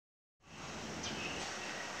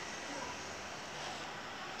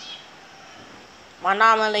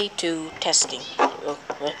Anomaly 2 testing.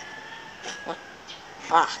 What?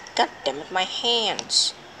 Ah, god damn it, my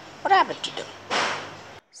hands. What happened to them?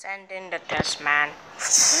 Send in the test, man.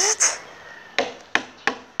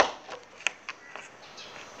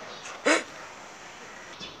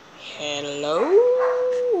 Hello?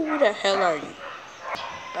 Who the hell are you?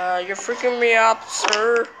 You're freaking me out,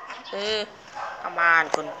 sir. Come on,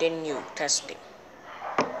 continue testing.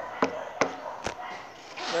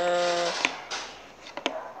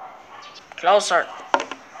 Closer.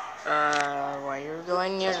 Why you're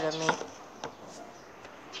going near to me?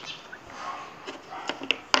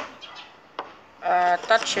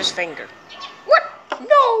 Touch his finger. What?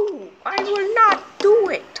 No! I will not do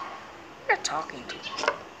it! You're talking to me.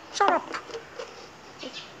 Shut up.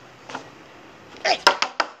 Hey!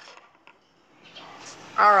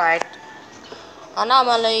 Alright.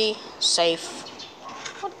 Anomaly safe.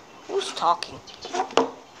 What? Who's talking?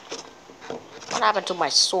 What happened to my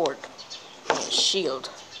sword? My shield.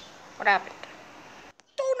 What happened?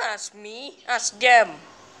 Don't ask me. Ask them.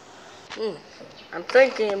 I'm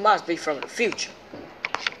thinking it must be from the future.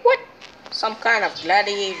 What? Some kind of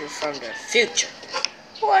gladiator from the future.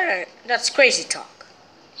 What? That's crazy talk.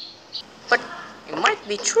 But it might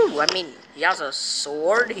be true. I mean, he has a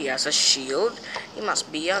sword, he has a shield. He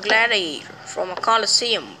must be a gladiator from a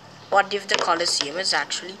coliseum. What if the coliseum is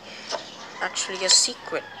actually a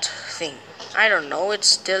secret thing? I don't know. It's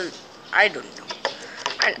still... I don't know.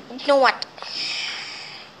 You know what?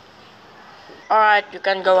 Alright, you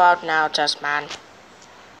can go out now, test man.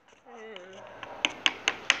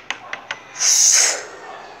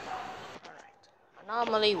 Alright.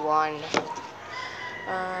 Anomaly 1.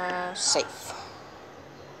 Safe.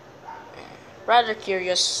 Rather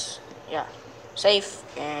curious. Yeah. Safe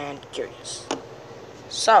and curious.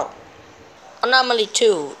 So, Anomaly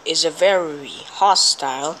 2 is a very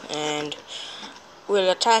hostile and will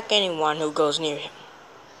attack anyone who goes near him.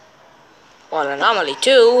 While Anomaly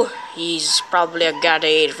 2, he's probably a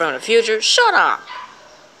gladiator from the future. Shut up!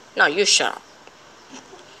 No, you shut up.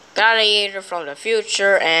 Gladiator from the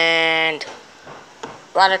future and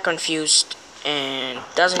rather confused and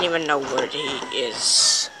doesn't even know where he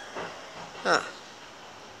is. Huh.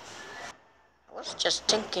 I was just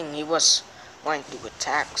thinking he was going to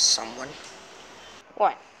attack someone.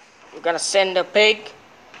 What? You're gonna send a pig?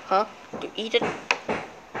 Huh? To eat it?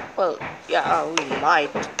 Well, yeah, we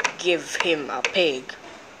might give him a pig.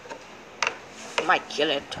 We might kill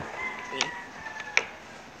it. I mean,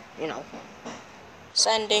 you know.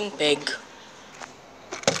 Sending pig.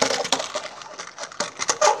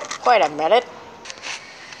 Wait a minute.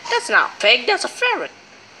 That's not a pig, that's a ferret.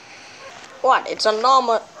 What? It's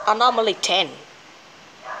anomaly 10.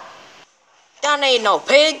 That ain't no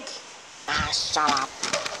pig. Ah, shut up.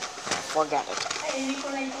 Forget it.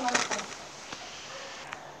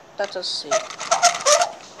 Let us see.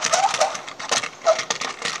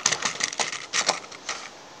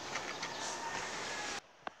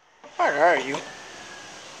 Where are you? What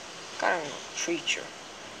kind of creature?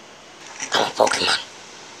 I'm a Pokemon.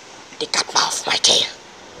 They cut me off my tail.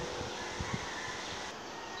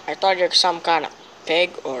 I thought you're some kind of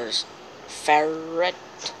pig or ferret.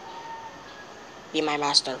 Be my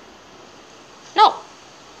master. No!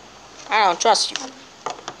 I don't trust you.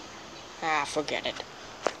 Ah, forget it.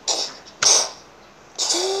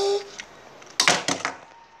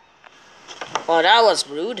 Oh, that was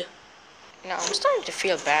rude. No, I'm starting to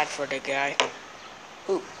feel bad for the guy.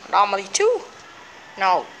 Ooh, anomaly 2?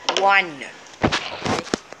 No, 1.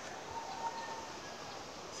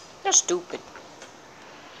 You're stupid.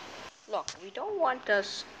 Look, we don't want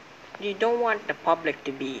the public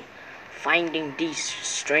to be finding these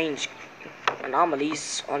strange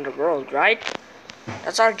anomalies on the world, right?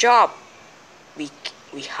 That's our job. We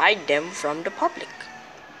hide them from the public.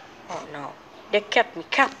 Oh no, they kept me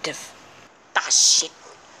captive. Ah shit,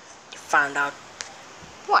 you found out.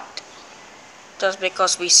 What? Just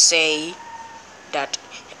because we say that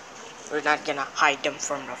we're not gonna hide them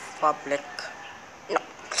from the public. No,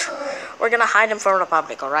 we're gonna hide them from the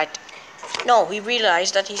public, alright? No, he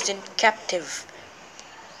realized that he's in captive.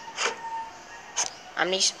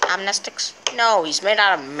 Amnestics? No, he's made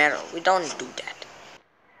out of metal. We don't do that.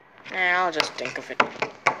 Nah, I'll just think of it.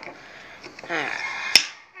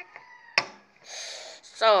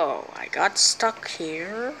 So, I got stuck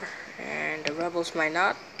here, and the rebels might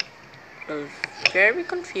not. Were very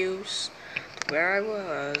confused where I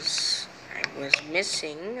was. I was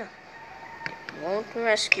missing. They won't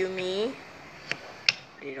rescue me.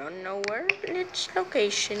 They don't know where its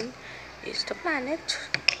location is the planet.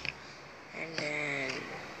 And then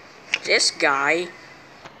this guy,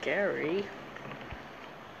 Gary,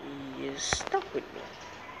 he is stuck with me.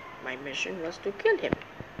 My mission was to kill him.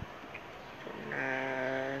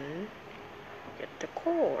 And get the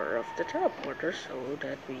core of the teleporter so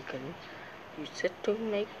that we can use it to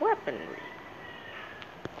make weaponry.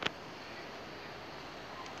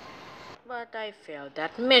 But I failed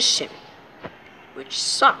that mission, which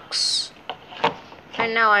sucks.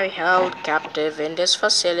 And now I'm held captive in this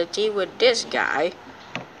facility with this guy,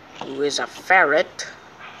 who is a ferret,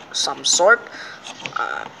 some sort,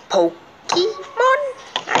 Pokemon?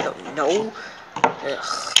 I don't know.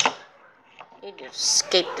 Ugh. Need to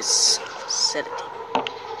escape this facility.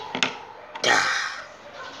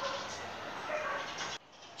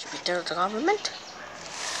 Should we tell the government?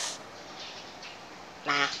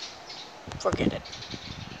 Nah, forget it.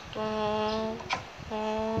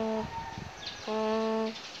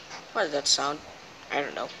 What does that sound? I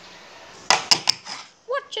don't know.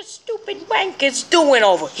 What your stupid wank is doing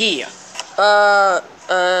over here?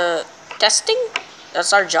 Testing?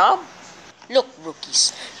 That's our job? Look,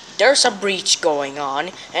 rookies, there's a breach going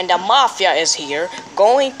on, and the Mafia is here,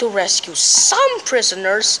 going to rescue some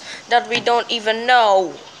prisoners that we don't even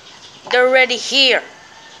know. They're already here.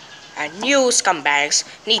 And you scumbags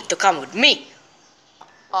need to come with me.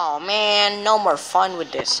 Oh man, no more fun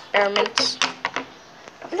with this experiments.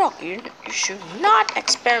 Look, you should not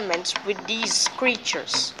experiment with these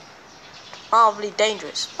creatures. Probably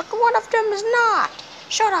dangerous, but one of them is not.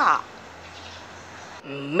 Shut up.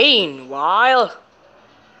 Meanwhile,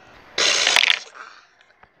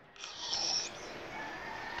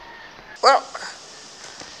 well,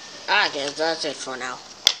 I guess that's it for now.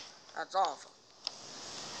 That's all.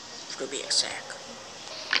 To be exact.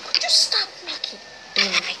 Could you stop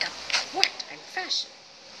doing makeup? What? I'm fashion.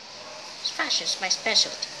 Fashion is my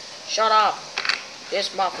specialty. Shut up.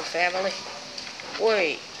 This Mafia Family.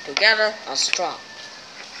 We together are strong.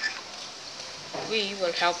 We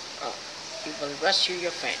will help. We will rescue your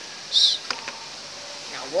friends.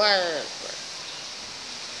 Now what?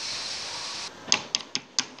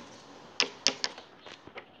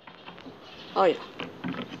 Oh yeah.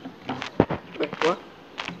 Wait, what?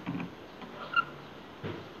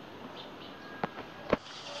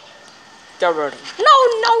 Get rid of them.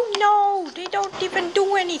 No! They don't even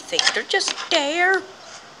do anything. They're just there.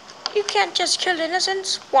 You can't just kill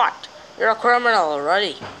innocents. What? You're a criminal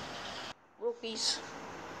already. Rookies.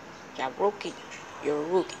 Yeah, rookie. You're a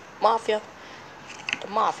rookie. Mafia. The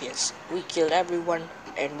Mafias. We kill everyone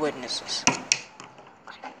and witnesses.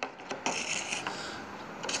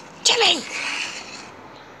 Jimmy!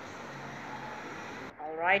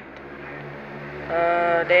 Alright.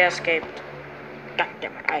 They escaped. God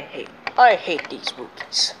damn it, I hate these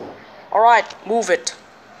rookies. Alright, move it.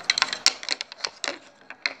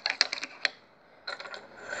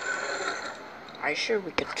 I'm sure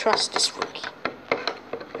we can trust this rookie.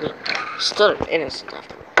 Still innocent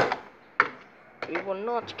after all. We will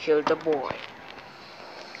not kill the boy.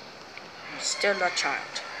 He's still a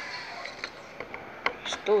child.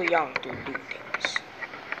 He's too young to do things.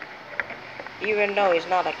 Even though he's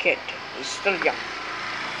not a kid, he's still young.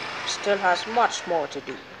 Still has much more to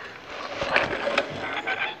do.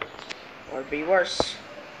 Or be worse,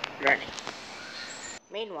 learning.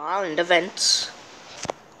 Meanwhile, in the vents.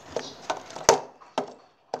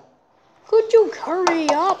 Could you hurry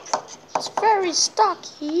up? It's very stuck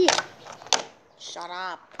here. Shut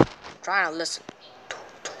up. I'm trying to listen.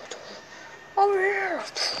 Over here.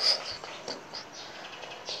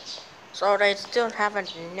 So they still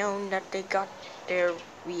haven't known that they got there.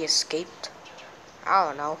 We escaped. I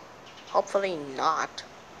don't know. Hopefully not.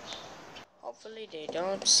 Hopefully they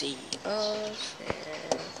don't see us.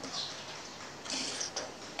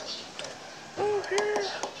 Oh here.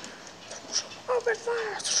 Open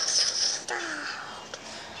fire.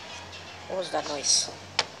 What was that noise?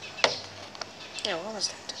 Yeah, what was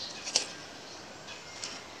that?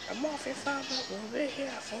 The Mafia Family will be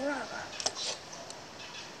here forever.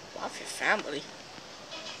 Mafia Family?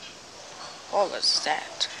 What was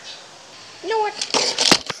that? You know what?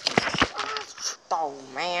 Oh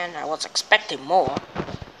man, I was expecting more.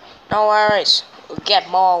 No worries, we'll get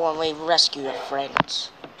more when we rescue your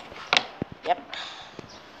friends. Yep,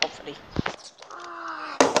 hopefully.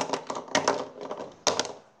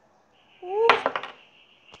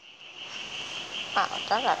 Wow,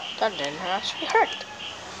 that didn't actually hurt.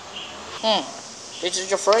 This is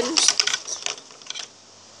your friends?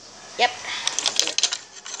 Yep.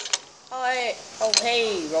 Oh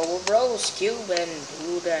hey, Robo Bros, Cube, and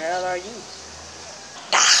who the hell are you?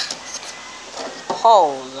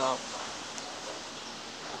 Hold up.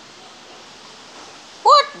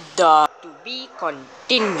 What the? To be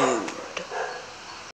continued.